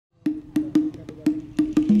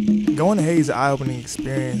Going to Haiti is an eye-opening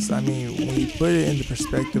experience. I mean, when you put it in the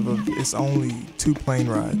perspective of it's only 2 plane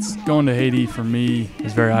rides. Going to Haiti for me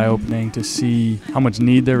is very eye-opening to see how much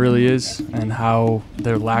need there really is and how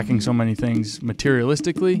they're lacking so many things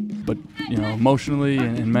materialistically, but emotionally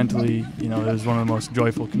and mentally, it was one of the most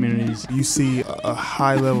joyful communities. You see a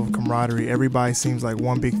high level of camaraderie. Everybody seems like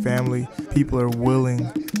one big family. People are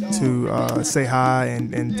willing to say hi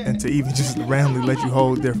and to even just randomly let you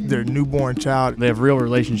hold their newborn child. They have real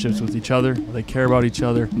relationships with each other. They care about each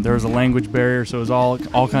other. There was a language barrier, so it was all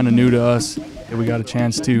kind of new to us. We got a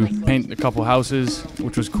chance to paint a couple houses,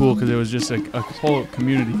 which was cool because it was just a whole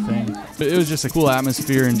community thing. But it was just a cool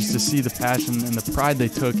atmosphere, and just to see the passion and the pride they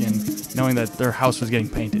took in knowing that their house was getting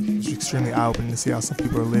painted. It was extremely eye-opening to see how some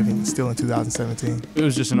people are living still in 2017. It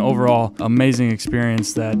was just an overall amazing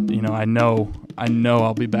experience that I know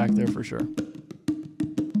I'll be back there for sure.